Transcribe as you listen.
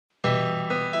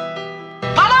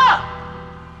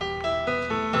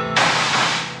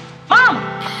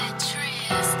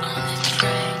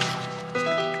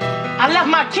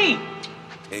Key.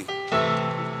 Hey.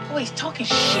 Boy, he's talking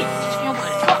shit. You know what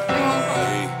the fuck, man?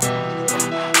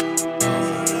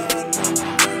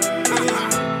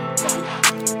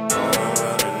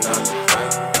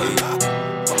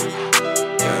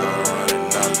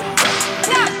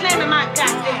 Stop slamming my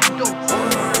goddamn door.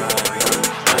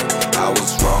 I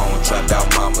was wrong, trapped out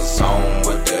mama's home.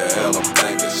 What the hell I'm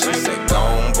thinking? She said,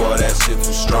 gone, boy, that shit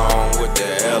too strong. What the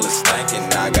hell is thinking?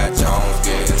 I got Jones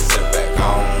getting sent back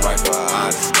home, right for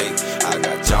out of state. I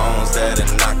got Jones that'll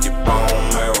knock your bone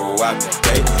marrow out the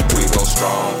gate. We go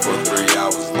strong for 3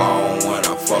 hours long when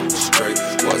I fucked her straight.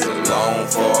 Wasn't long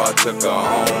before I took her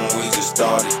home. We just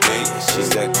started dating. She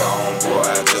said, gone, boy,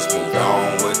 I just moved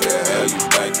on. What the hell you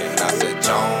thinking? I said,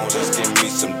 Jones, just give me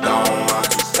some dome. I'm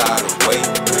just tired of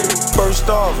waiting. First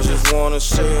off, I just wanna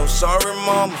say I'm sorry,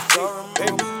 mama.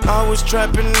 I was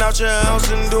trapping out your house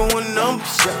and doing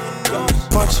numbers.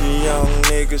 Bunch of young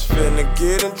niggas finna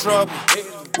get in trouble.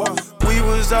 We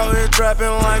was out here trapping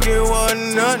like it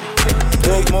wasn't nothing.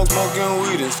 Smoking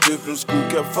weed and skipping school,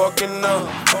 kept fucking up.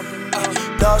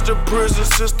 Dodged the prison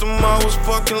system, I was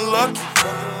fucking lucky.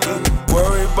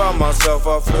 Worried about myself,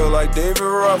 I feel like David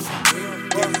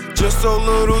Ruffin. Just so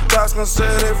little thoughts can say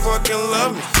they fucking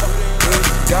love me.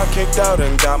 Got kicked out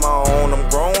and got my own, I'm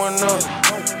growing up.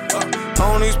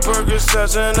 On these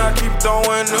Percocets and I keep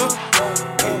throwing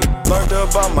up. Learned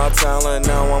about my talent,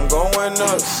 now I'm going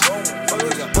nuts.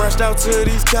 Branched out to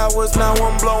these cowards, now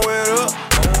I'm blowing up.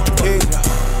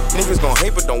 Niggas gon'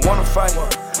 hate but don't wanna fight.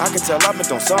 I can tell I've been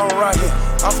doing something right.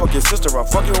 I fuck your sister, I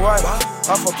fuck your wife.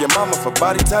 I fuck your mama for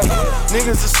body type.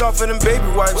 Niggas is softer than baby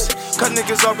wipes. Cut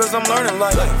niggas off cause I'm learning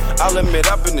life. I'll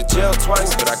admit I've been to jail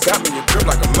twice, but I got me a grip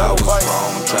like a metal pipe.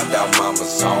 Trapped out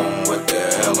mama's home, what the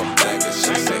hell I'm thinking?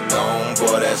 She said gone,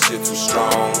 boy that shit too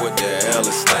strong. What the hell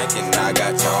is thinking? I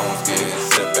got Jones getting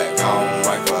sent back home,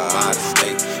 right for out of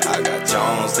state. I got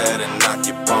Jones that'll knock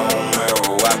your bone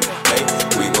marrow out the gate.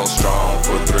 We go strong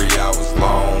for 3 hours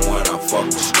long when I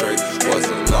fucked her straight.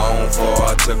 Wasn't long before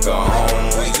I took her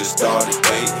home. We just started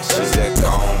dating. She said,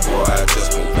 gone, boy, I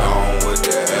just moved on. What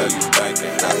the hell you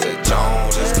thinking? I said,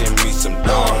 Jones, just give me some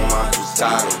dome. I'm too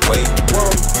tired of waiting.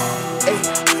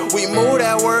 We moved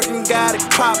at work and got it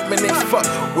poppin'. They fuck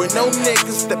with no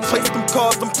niggas that place them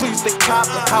cars, them please they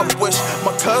coppin'. I wish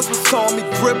my cousins saw me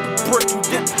grip a brick and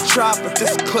get the choppin'.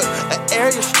 This clip, an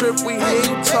area strip, we hear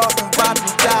you talking about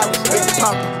the dollars. Big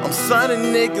papa, I'm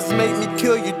sonning niggas, make me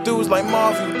kill you dudes like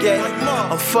Marvin Gaye.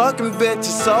 I'm fucking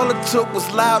bitches, all it took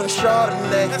was loud and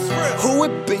Chardonnay. Who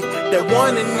it be? That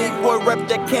one and need boy rep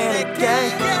that candy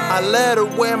gang. I let her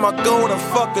wear my gold and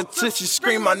fuck her till she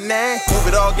scream my name. Move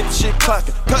it all, get the shit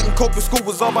clockin'. Cutting coke in school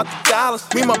was all about the dollars.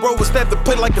 Me and my bro would stab the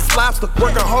plate like a lobster.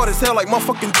 Working hard as hell like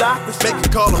motherfucking doctors. Make a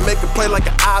call and make a play like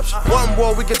an option. One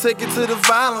war, we can take it to the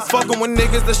violence. Fucking with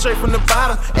niggas that straight from the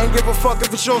bottom. Ain't give a fuck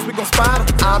if it shows we gon' spot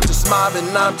them. I'm just mobbing,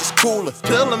 I'm just coolin'.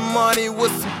 Pillin' money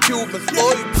with some Cubans.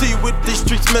 Loyalty with these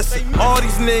streets missing. All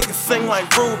these niggas sing like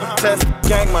Ruben. Test the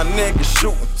gang, my niggas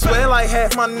shootin'. Swear like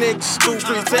half my niggas stupid.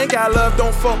 Streets ain't got love,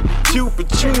 don't fuck with you. But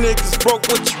you niggas broke,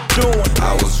 what you doing?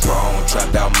 I was wrong,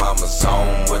 trapped out mama's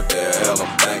home. What the hell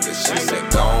I'm thinking? She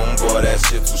said gone, boy that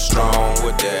shit too strong.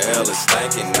 What the hell is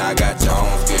thinking? I got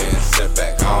Jones getting sent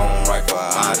back home, right for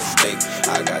out of state.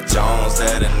 I got Jones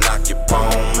that'll knock your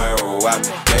bone marrow out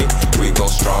the gate. We go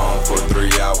strong for 3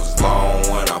 hours long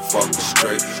when I fucked her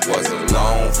straight. Wasn't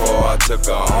long before I took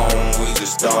her home. We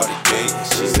just started dating.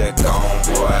 She said gone,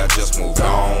 boy I just moved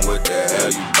on. What the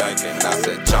hell you thinking? I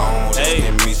said Jones, just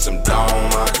give me some dome.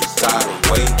 I'm just tired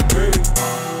of waiting.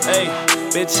 Hey,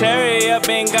 bitch, hurry up,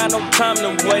 ain't got no time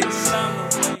to waste.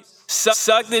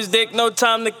 Suck this dick, no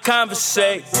time to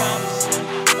conversate.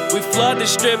 We flood the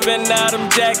strip and now them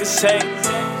jackets hate.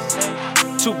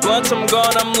 2 blunts, I'm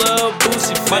gone, I'm Lil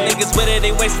Boosie. My niggas with it,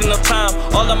 they wasting no time.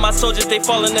 All of my soldiers, they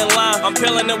falling in line. I'm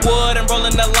peeling the wood and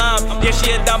rolling the lime. Yeah,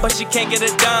 she a dime, but she can't get a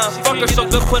dime. Fuck her so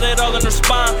good, put it all in her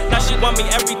spine. Now she want me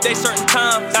every day, certain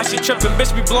time. Now she tripping,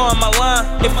 bitch, be blowing my line.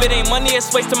 If it ain't money,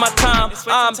 it's wasting my time.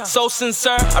 I'm so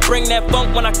sincere, I bring that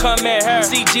funk when I come at her.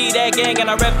 CG that gang and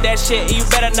I rep that shit. And you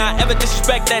better not ever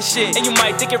disrespect that shit. And you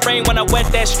might think it rain when I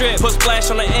wet that strip. Put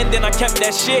splash on the end, then I kept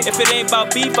that shit. If it ain't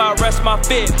about beef, I'll rest my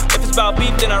fit. If it's about beef,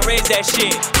 then I raise that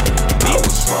shit. I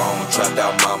was wrong, trapped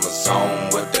out mama's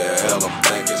home. What the hell I'm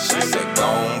thinking? She said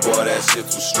gone, boy that shit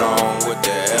too strong. What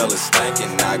the hell is thinking?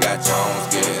 I got Jones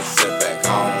getting sent back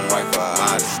home, right for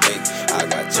out of state. I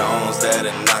got Jones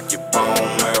that'll knock your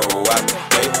bone marrow out the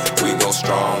gate. We go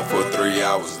strong for 3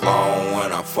 hours was long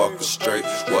when I fucked her straight.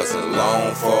 Wasn't long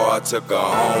before I took her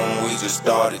home. We just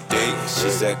started dating. She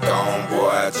said, gone, boy,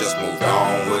 I just moved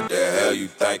on. What the hell you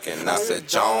thinking? I said,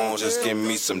 Jones, just give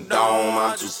me some dome.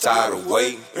 I'm too tired of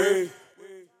waiting.